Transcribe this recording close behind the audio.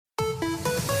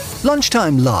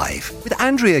Lunchtime Live with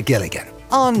Andrea Gilligan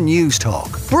on News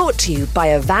Talk. Brought to you by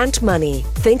Avant Money.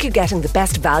 Think you're getting the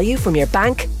best value from your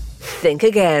bank? Think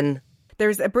again.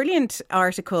 There's a brilliant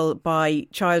article by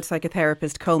child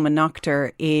psychotherapist Coleman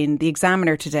Noctor in The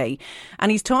Examiner today,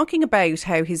 and he's talking about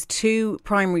how his 2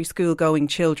 primary school going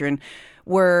children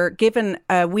were given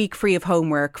a week free of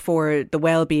homework for the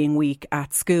Wellbeing Week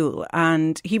at school.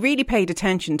 And he really paid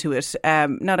attention to it,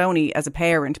 not only as a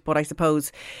parent, but I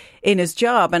suppose in his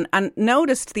job, and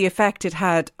noticed the effect it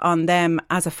had on them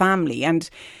as a family. And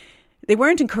they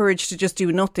weren't encouraged to just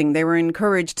do nothing. They were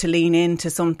encouraged to lean into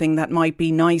something that might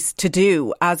be nice to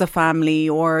do as a family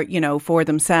or, you know, for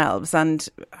themselves. And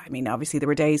I mean, obviously there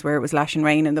were days where it was lashing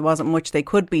rain and there wasn't much they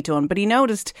could be done. But he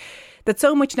noticed that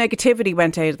so much negativity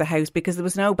went out of the house because there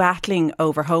was no battling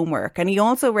over homework. And he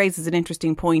also raises an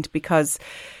interesting point because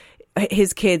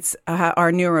his kids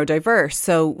are neurodiverse.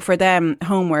 So for them,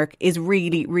 homework is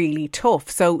really, really tough.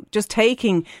 So just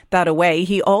taking that away,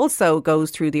 he also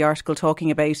goes through the article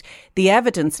talking about the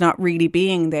evidence not really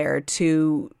being there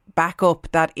to back up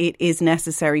that it is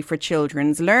necessary for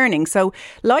children's learning. So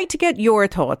like to get your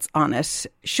thoughts on it.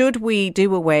 Should we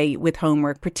do away with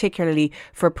homework, particularly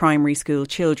for primary school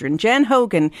children? Jen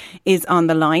Hogan is on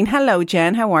the line. Hello,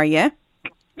 Jen. How are you?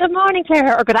 Good morning,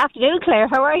 Claire, or good afternoon, Claire.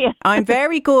 How are you? I'm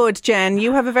very good, Jen.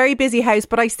 You have a very busy house,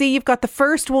 but I see you've got the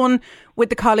first one with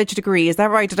the college degree. Is that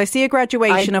right? Did I see a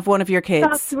graduation of one of your kids?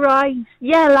 That's right.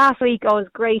 Yeah, last week. Oh, it was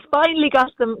great. Finally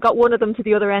got one of them to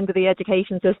the other end of the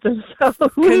education system. So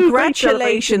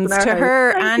congratulations to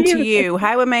her and to you.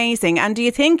 How amazing. And do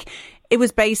you think it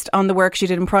was based on the work she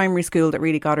did in primary school that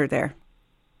really got her there?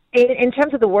 In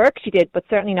terms of the work she did, but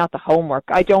certainly not the homework.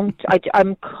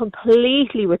 I'm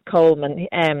completely with Coleman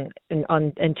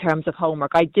in terms of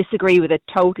homework. I disagree with it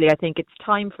totally. I think it's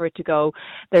time for it to go.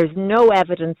 There's no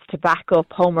evidence to back up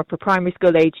homework for primary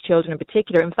school age children in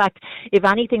particular. In fact, if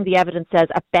anything, the evidence says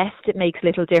at best it makes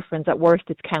little difference. At worst,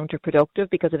 it's counterproductive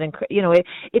because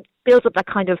it builds up that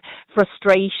kind of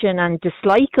frustration and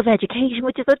dislike of education,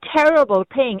 which is a terrible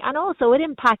thing. And also it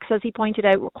impacts, as he pointed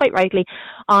out quite rightly,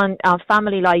 on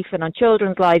family life and on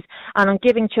children's lives and on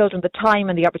giving children the time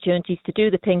and the opportunities to do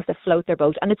the things that float their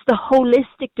boat. And it's the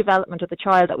holistic development of the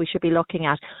child that we should be looking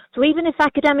at. So even if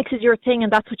academics is your thing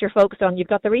and that's what you're focused on, you've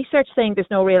got the research saying there's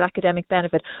no real academic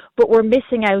benefit, but we're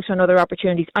missing out on other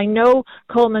opportunities. I know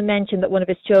Coleman mentioned that one of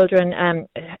his children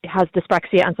has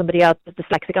dyspraxia and somebody else is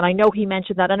dyslexic, and I know he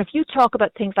mentioned that. And if you talk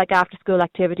about things like after school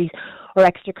activities or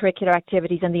extracurricular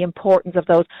activities and the importance of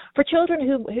those for children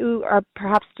who are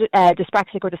perhaps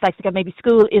dyspraxic or dyslexic, and maybe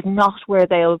school is not where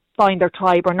they'll find their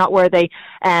tribe or not where they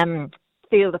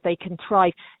feel that they can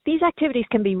thrive. These activities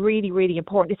can be really, really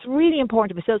important. It's really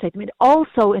important to facilitate them.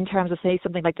 Also, in terms of, say,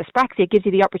 something like dyspraxia, it gives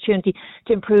you the opportunity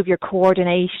to improve your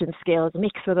coordination skills,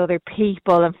 mix with other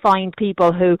people and find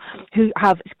people who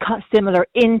have similar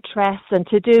interests and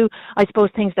to do, I suppose,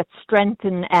 things that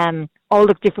strengthen all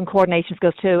the different coordination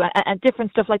skills too and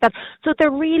different stuff like that. So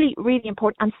they're really, really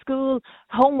important. And school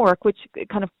homework, which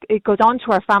kind of it goes on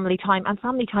to our family time, and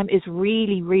family time is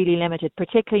really, really limited,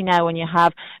 particularly now when you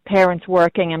have parents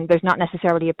working and there's not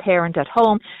necessarily a parent at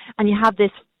home, and you have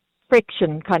this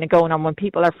friction kind of going on when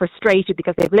people are frustrated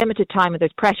because they have limited time and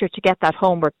there's pressure to get that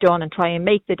homework done and try and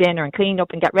make the dinner and clean up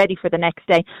and get ready for the next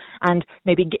day, and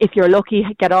maybe if you're lucky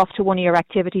get off to one of your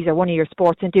activities or one of your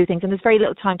sports and do things, and there's very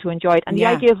little time to enjoy it. And the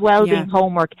idea of wellbeing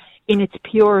homework in its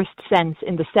purest sense,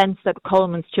 in the sense that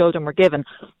Coleman's children were given,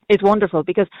 is wonderful,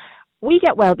 because we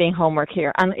get wellbeing homework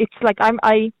here, and it's like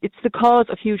it's the cause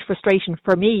of huge frustration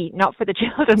for me, not for the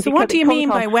children. So what do you mean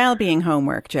by wellbeing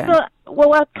homework, Jen?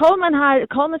 Well,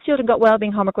 Coleman's children got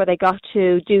wellbeing homework where they got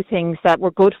to do things that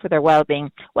were good for their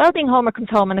wellbeing. Wellbeing homework comes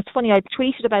home, and it's funny, I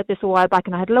tweeted about this a while back,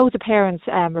 and I had loads of parents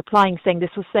replying saying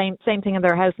this was same thing in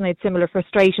their house and they had similar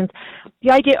frustrations. The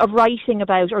idea of writing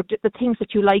about or the things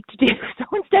that you like to do. So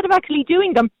instead of actually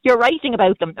doing them, you're writing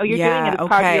about them, or you're doing it as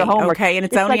part of your homework. Okay, and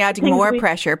it's only like adding more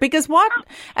pressure. Because what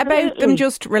about them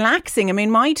just relaxing? I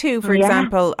mean, my 2, for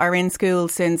example, are in school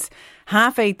since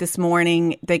 8:30 this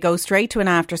morning. They go straight to an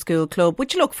after school club,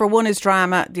 which, look, for one is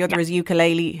drama, the other is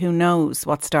ukulele. Who knows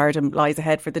what stardom lies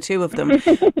ahead for the 2 of them.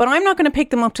 But I'm not going to pick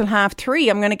them up till 3:30.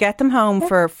 I'm going to get them home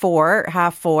for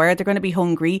 4:30. They're going to be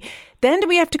hungry. Then do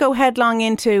we have to go headlong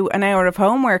into an hour of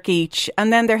homework each,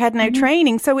 and then they're heading out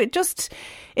training? So it just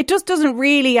doesn't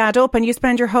really add up, and you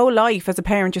spend your whole life as a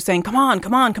parent just saying, come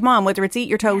on, whether it's eat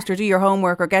your toast or do your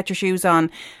homework or get your shoes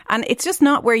on, and it's just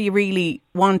not where you really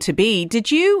want to be. Did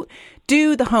you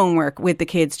do the homework with the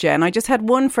kids, Jen? I just had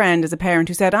one friend as a parent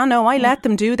who said, oh no, I let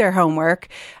them do their homework,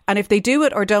 and if they do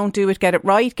it or don't do it, get it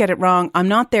right, get it wrong, I'm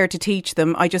not there to teach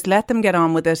them. I just let them get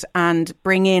on with it and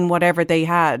bring in whatever they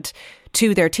had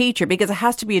to their teacher, because it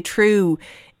has to be a true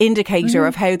indicator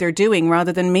of how they're doing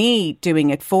rather than me doing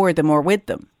it for them or with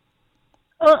them.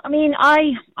 Well, I mean,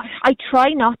 I try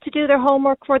not to do their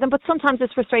homework for them, but sometimes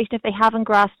it's frustrating if they haven't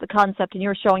grasped the concept and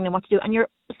you're showing them what to do, and you're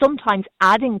sometimes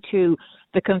adding to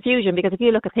the confusion, because if you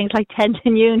look at things like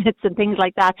tendon units and things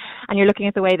like that, and you're looking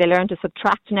at the way they learn to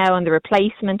subtract now and the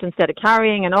replacement instead of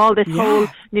carrying and all this whole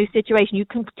new situation, you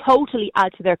can totally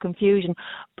add to their confusion.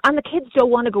 And the kids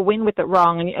don't want to go in with it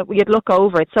wrong, and you'd look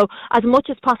over it. So as much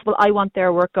as possible, I want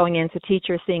their work going in, so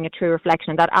teachers seeing a true reflection,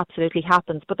 and that absolutely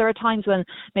happens. But there are times when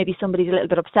maybe somebody's a little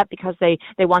bit upset because they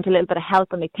want a little bit of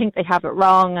help and they think they have it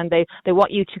wrong, and they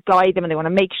want you to guide them and they want to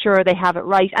make sure they have it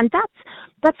right. And that's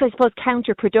I suppose,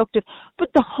 counterproductive. But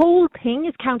the whole thing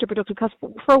is counterproductive, because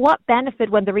for what benefit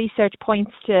when the research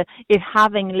points to it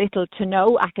having little to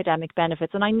no academic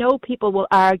benefits? And I know people will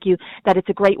argue that it's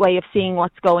a great way of seeing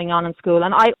what's going on in school.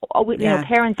 And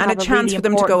parents and have a chance really for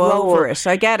them to go role. over it.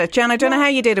 I get it. Jen, I don't know how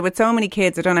you did it with so many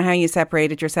kids. I don't know how you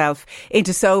separated yourself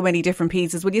into so many different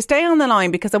pieces. Will you stay on the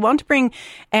line? Because I want to bring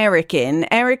Eric in.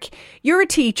 Eric, you're a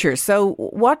teacher. So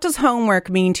what does homework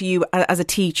mean to you as a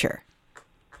teacher?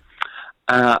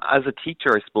 As a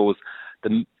teacher, I suppose,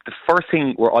 the first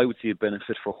thing where I would see a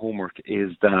benefit for homework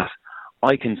is that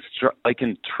I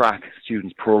can track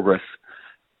students' progress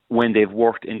when they've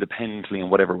worked independently on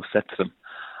whatever was set to them.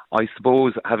 I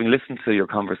suppose, having listened to your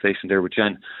conversation there with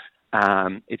Jen,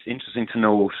 it's interesting to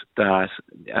note that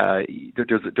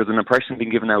there's an impression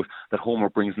being given out that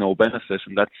homework brings no benefit,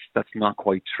 and that's not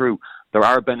quite true. There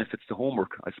are benefits to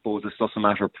homework. I suppose it's just a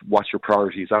matter of what your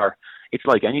priorities are. It's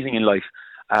like anything in life.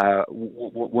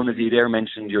 One of you there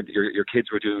mentioned your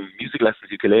kids were doing music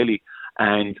lessons, ukulele,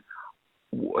 and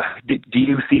do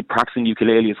you see practicing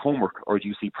ukulele as homework, or do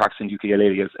you see practicing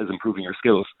ukulele as improving your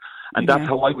skills? And that's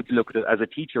how I would look at it as a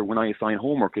teacher when I assign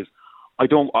homework. Is I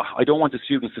don't want the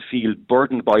students to feel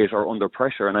burdened by it or under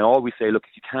pressure, and I always say, look,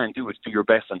 if you can do it, do your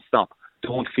best and stop.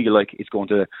 Don't feel like it's going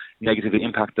to negatively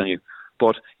impact on you.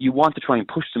 But you want to try and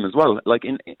push them as well. Like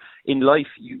in life,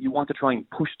 you want to try and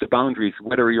push the boundaries,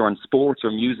 whether you're on sports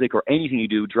or music or anything you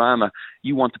do, drama,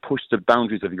 you want to push the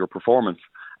boundaries of your performance.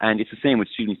 And it's the same with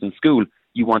students in school.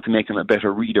 You want to make them a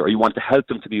better reader, or you want to help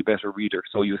them to be a better reader,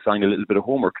 so you assign a little bit of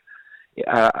homework.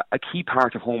 A key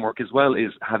part of homework as well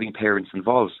is having parents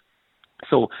involved.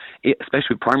 So,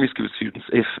 especially with primary school students,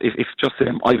 if just say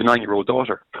I have a 9-year-old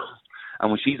daughter, and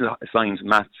when she's assigned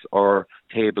maths or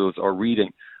tables or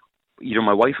reading, either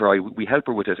my wife or I, we help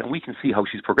her with it, and we can see how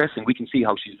she's progressing, we can see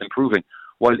how she's improving.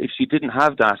 While if she didn't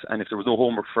have that, and if there was no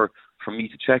homework for me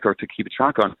to check or to keep a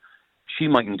track on, she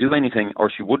mightn't do anything,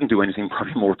 or she wouldn't do anything,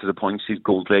 probably more to the point, she'd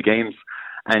go and play games.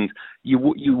 And you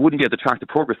wouldn't be able to track the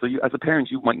progress. So as a parent,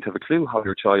 you mightn't have a clue how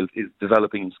your child is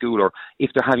developing in school, or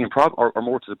if they're having or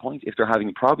more to the point, if they're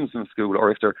having problems in school,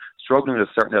 or if they're struggling with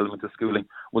a certain element of schooling,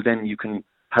 well, then you can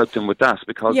help them with that,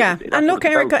 because and look,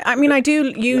 Eric, I mean, I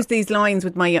do use these lines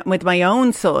with my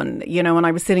own son, you know, and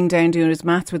I was sitting down doing his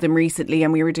maths with him recently,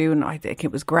 and we were doing, I think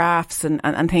it was graphs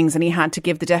and things, and he had to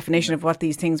give the definition of what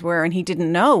these things were, and he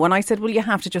didn't know, and I said, well, you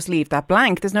have to just leave that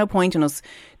blank. There's no point in us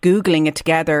Googling it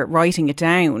together, writing it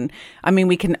down. I mean,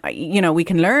 we can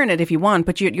learn it if you want,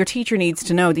 but your teacher needs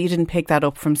to know that you didn't pick that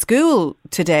up from school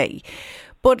today.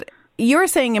 But you're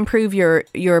saying improve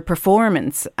your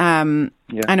performance and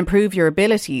improve your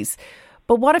abilities.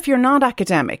 But what if you're not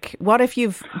academic? What if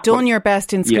you've done your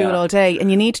best in school all day and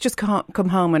you need to just come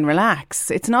home and relax?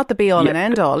 It's not the be-all and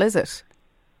end-all, is it?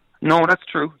 No, that's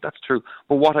true. That's true.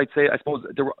 But what I'd say, I suppose,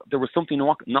 there was something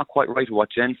not quite right with what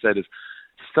Jen said, is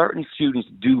certain students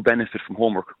do benefit from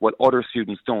homework, while other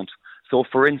students don't. So,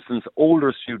 for instance,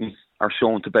 older students are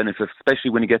shown to benefit,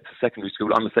 especially when you get to secondary school.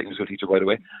 I'm a secondary school teacher, by the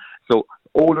way. So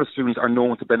older students are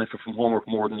known to benefit from homework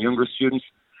more than younger students.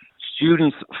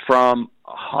 Students from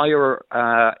higher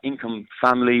income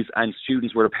families and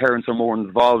students where the parents are more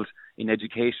involved in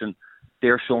education,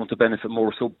 they're shown to benefit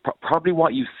more. So probably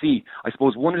what you see, I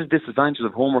suppose one of the disadvantages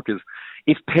of homework is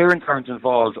if parents aren't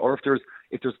involved, or if there's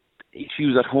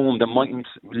issues at home that mightn't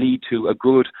lead to a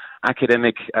good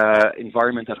academic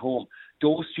environment at home,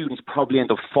 those students probably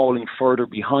end up falling further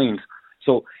behind.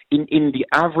 So in the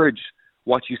average,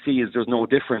 what you see is there's no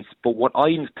difference. But what I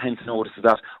tend to notice is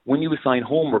that when you assign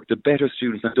homework, the better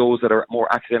students and those that are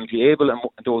more academically able and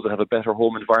those that have a better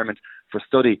home environment for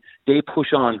study, they push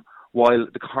on, while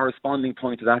the corresponding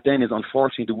point to that then is,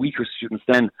 unfortunately, the weaker students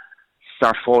then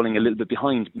start falling a little bit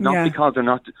behind, not because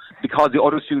the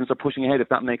other students are pushing ahead, if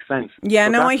that makes sense. Yeah,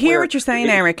 so no, I hear what you're saying,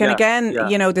 Eric. And again,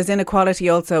 you know, there's inequality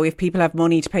also. If people have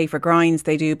money to pay for grinds,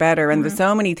 they do better. And there's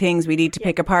so many things we need to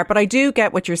pick apart. But I do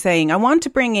get what you're saying. I want to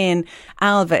bring in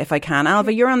Alva, if I can.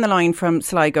 Alva, you're on the line from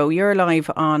Sligo. You're live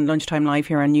on Lunchtime Live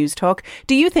here on News Talk.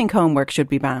 Do you think homework should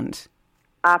be banned?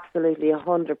 Absolutely,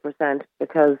 100%,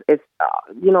 because it's,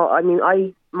 you know, I mean,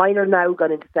 mine are now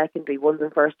gone into secondary, one's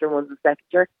in first year, one's in second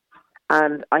year,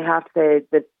 and I have to say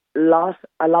that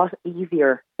a lot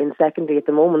easier in secondary at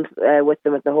the moment with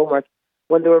them at the homework.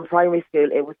 When they were in primary school,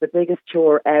 it was the biggest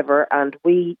chore ever, and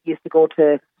we used to go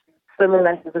to swimming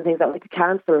lessons and things that we had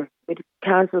to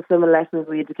cancel swimming lessons,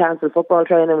 we had to cancel football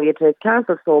training, we had to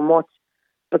cancel so much,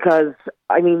 because,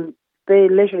 I mean, they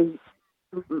literally,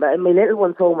 my little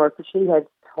one's homework, she had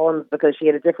tons because she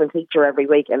had a different teacher every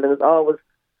week, and there was always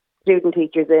student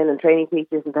teachers in and training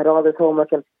teachers and had all this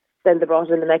homework, and then they brought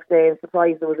it in the next day and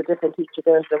surprised there was a different teacher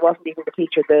there, so there wasn't even the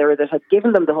teacher there that had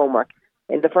given them the homework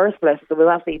in the first place. There was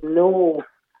absolutely no,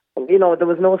 you know, there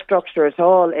was no structure at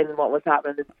all in what was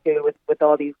happening in school with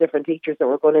all these different teachers that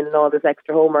were going in and all this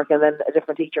extra homework and then a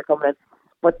different teacher coming in.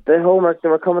 But the homework, they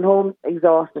were coming home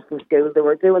exhausted from school, they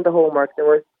were doing the homework, they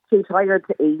were too tired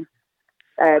to eat.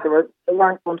 They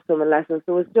weren't going to swimming lessons.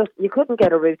 So it was just, you couldn't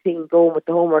get a routine going with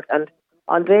the homework. And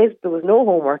on days there was no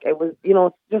homework, it was, you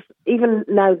know, just even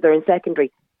now they're in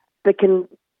secondary, they can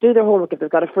do their homework if they've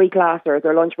got a free class or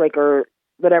their lunch break or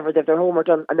whatever, they've their homework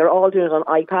done, and they're all doing it on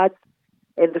iPads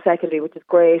in the secondary, which is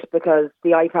great because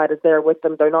the iPad is there with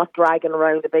them. They're not dragging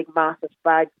around a big massive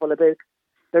bag full of books.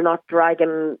 They're not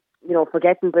dragging, you know,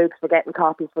 forgetting books, forgetting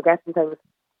copies, forgetting things.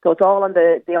 So it's all on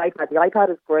the iPad. The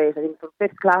iPad is great. I think from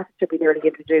 5th class it should be nearly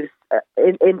introduced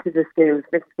into the schools.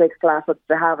 5th, 6th class, but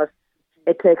to have it,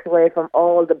 it takes away from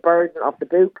all the burden of the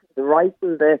books, the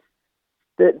writing, the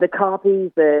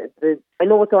copies, I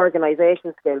know it's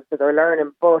organisation skills that they're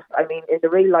learning, but I mean, in the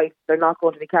real life, they're not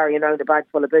going to be carrying around a bag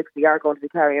full of books. They are going to be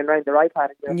carrying around their iPad.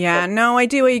 Yeah, no, I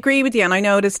do. I agree with you. And I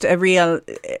noticed a real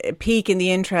peak in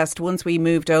the interest once we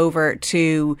moved over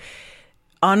to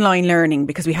online learning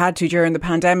because we had to during the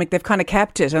pandemic. They've kind of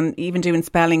kept it, and even doing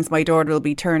spellings, my daughter will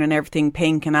be turning everything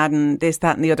pink and adding this,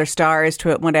 that and the other stars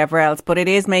to it and whatever else, but it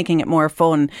is making it more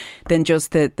fun than just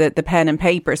the pen and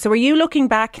paper. So are you looking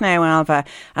back now, Alva,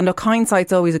 and look,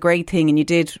 hindsight's always a great thing and you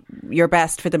did your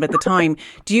best for them at the time.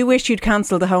 Do you wish you'd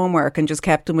cancelled the homework and just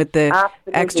kept them with the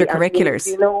extracurriculars?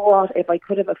 You know what, if I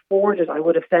could have afforded, I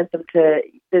would have sent them to,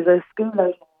 there's a school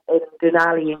out in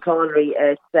Dunalley in Connery.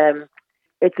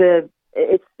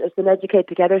 It's an Educate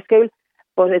Together school,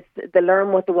 but they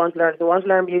learn what they want to learn. If they want to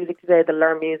learn music today, they'll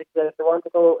learn music today. If they want to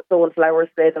go sowing flowers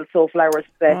today, they'll sow flowers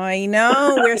today. I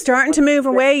know, we're starting to move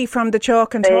away from the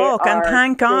chalk and talk, and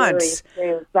thank God.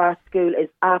 That school is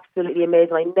absolutely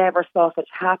amazing. I never saw such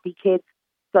happy kids,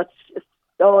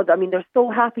 they're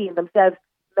so happy in themselves,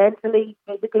 mentally,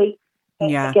 physically.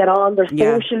 Yeah. Get on, they're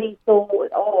socially so,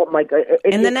 oh my God.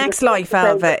 In the next life,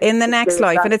 Alva, in the next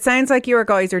life. And it sounds like your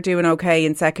guys are doing okay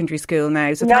in secondary school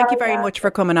now. So thank you very much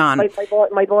for coming on.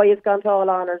 My boy has gone to all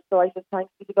honours, so I said thanks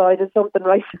to the guy, there's something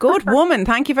right. Good woman,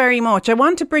 thank you very much. I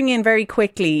want to bring in very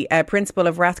quickly Principal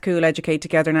of Rathcoole Educate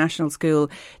Together National School,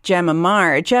 Gemma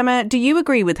Marr. Gemma, do you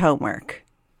agree with homework?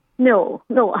 No,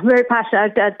 I'm very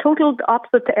passionate. Total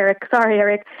opposite to Eric. Sorry,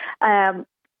 Eric.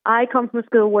 I come from a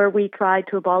school where we tried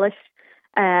to abolish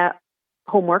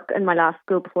homework in my last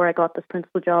school before I got this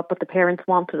principal job, but the parents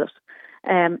wanted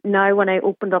it. Now, when I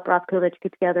opened up Rathcoole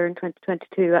Educate Together in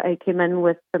 2022, I came in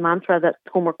with the mantra that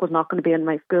homework was not going to be in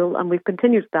my school, and we've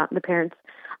continued that, and the parents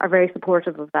are very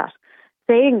supportive of that.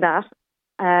 Saying that,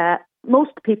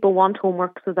 most people want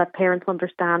homework so that parents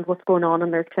understand what's going on in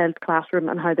their child's classroom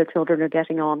and how their children are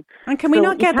getting on. And can we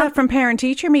not get that from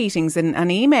parent-teacher meetings and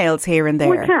emails here and there?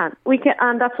 We can,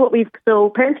 and that's what so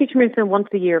parent-teacher meetings are once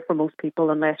a year for most people,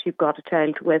 unless you've got a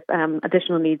child with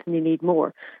additional needs and you need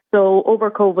more. So over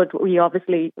COVID, we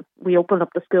opened up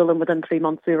the school, and within 3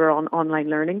 months we were on online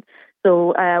learning.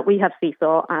 So we have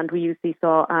Seesaw, and we use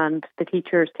Seesaw, and the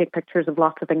teachers take pictures of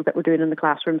lots of things that we're doing in the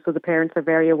classroom, so the parents are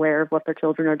very aware of what their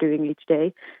children are doing each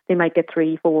day. They might get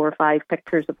 3, 4, 5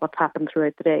 pictures of what's happened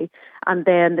throughout the day. And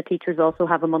then the teachers also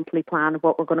have a monthly plan of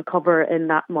what we're going to cover in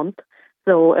that month.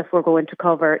 So if we're going to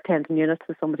cover tens and units,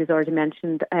 as somebody's already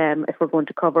mentioned, if we're going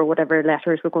to cover whatever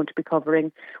letters we're going to be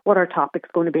covering, what our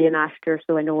topic's going to be in Ashter.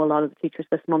 So I know a lot of the teachers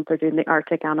this month are doing the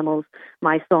Arctic animals.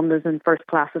 My son is in first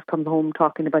class, has come home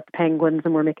talking about the penguins,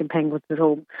 and we're making penguins at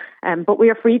home. But we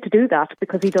are free to do that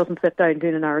because he doesn't sit down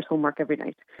doing an hour's homework every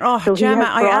night. Oh, so Gemma,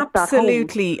 I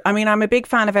absolutely, I'm a big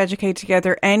fan of Educate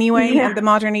Together anyway, and the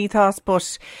modern ethos,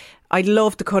 but I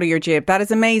love the cut of your jib. That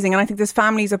is amazing. And I think there's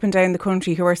families up and down the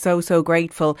country who are so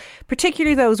grateful,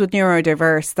 particularly those with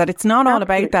neurodiverse, that it's not all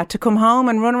about that. To come home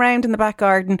and run around in the back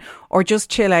garden or just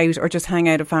chill out or just hang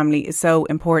out with family is so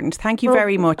important. Thank you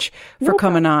very much for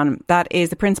coming on. That is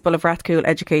the principal of Rathcoole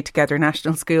Educate Together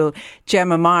National School,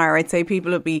 Gemma Maher. I'd say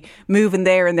people would be moving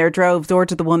there in their droves, or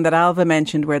to the one that Alva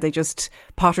mentioned where they just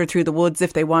potter through the woods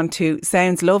if they want to.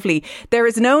 Sounds lovely. There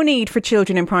is no need for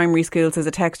children in primary schools as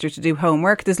a texter to do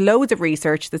homework. There's loads of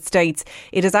research that states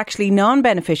it is actually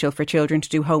non-beneficial for children to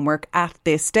do homework at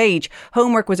this stage.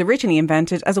 Homework was originally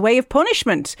invented as a way of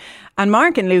punishment. And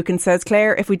Mark in Lucan says,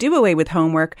 Claire, if we do away with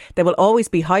homework, there will always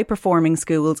be high-performing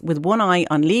schools with one eye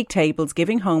on league tables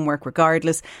giving homework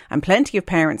regardless, and plenty of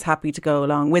parents happy to go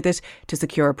along with it to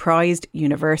secure prized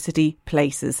university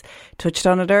places. Touched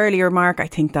on it earlier, Mark. I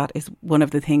think that is one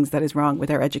of the things that is wrong with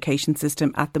our education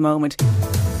system at the moment.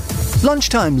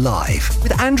 Lunchtime Live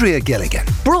with Andrea Gilligan.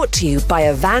 Brought to you by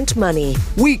Avant Money.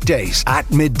 Weekdays at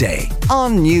midday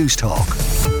on News Talk.